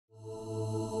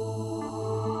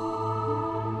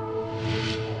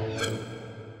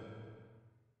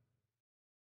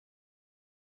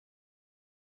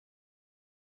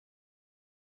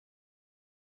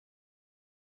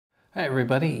Hi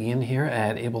everybody, Ian here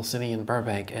at AbelCine in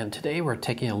Burbank, and today we're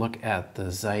taking a look at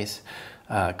the Zeiss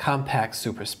Compact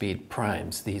Super Speed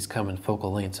Primes. These come in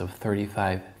focal lengths of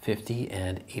 35, 50,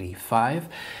 and 85,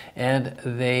 and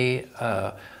they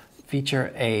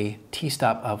feature a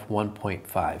t-stop of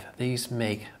 1.5. These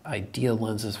make ideal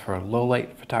lenses for low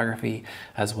light photography,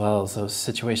 as well as those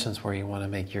situations where you want to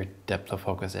make your depth of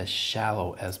focus as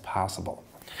shallow as possible.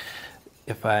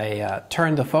 If I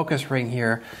turn the focus ring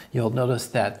here, you'll notice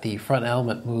that the front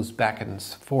element moves back and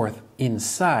forth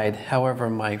inside. However,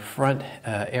 my front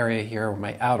area here, or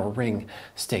my outer ring,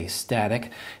 stays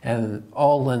static, and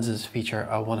all lenses feature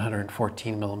a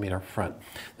 114mm front.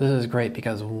 This is great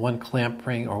because one clamp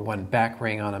ring or one back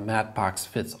ring on a matte box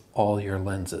fits all your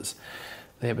lenses.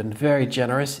 They have been very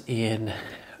generous in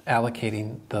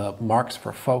allocating the marks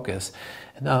for focus,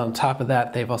 and on top of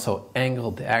that, they've also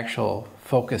angled the actual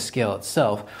focus scale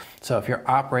itself, so if you're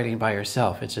operating by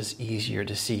yourself, it's just easier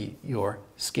to see your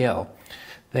scale.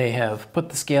 They have put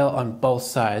the scale on both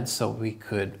sides, so we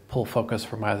could pull focus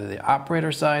from either the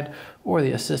operator side or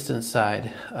the assistant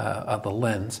side of the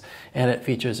lens, and it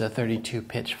features a 32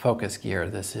 pitch focus gear.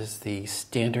 This is the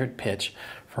standard pitch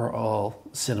for all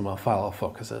cinema follow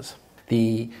focuses.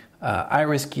 The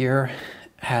iris gear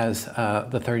has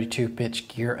the 32 pitch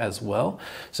gear as well,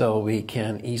 so we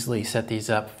can easily set these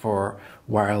up for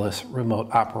wireless remote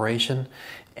operation,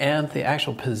 and the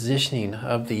actual positioning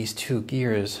of these two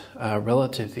gears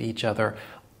relative to each other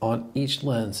on each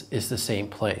lens is the same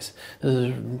place. This is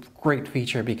a great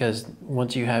feature because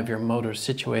once you have your motors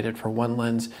situated for one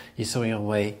lens, you swing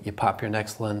away, you pop your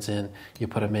next lens in, you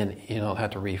put them in, you don't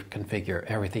have to reconfigure,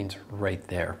 everything's right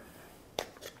there.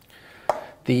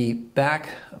 The back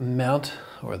mount,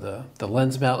 or the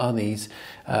lens mount on these,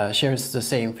 shares the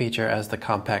same feature as the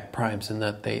compact primes in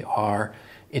that they are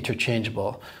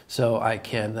interchangeable. So I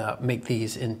can make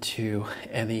these into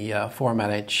any format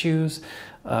I choose.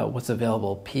 What's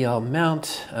available: PL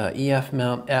mount, EF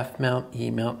mount, F mount,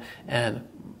 E mount, and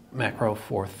macro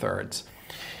 4/3.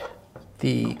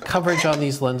 The coverage on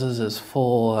these lenses is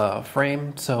full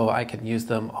frame, so I can use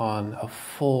them on a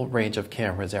full range of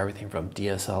cameras, everything from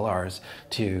DSLRs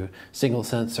to single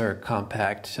sensor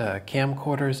compact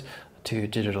camcorders to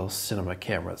digital cinema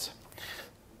cameras.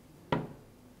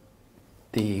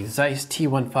 The Zeiss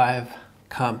T15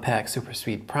 Compact Super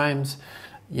Speed Primes,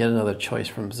 yet another choice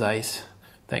from Zeiss.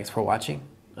 Thanks for watching.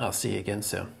 I'll see you again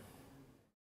soon.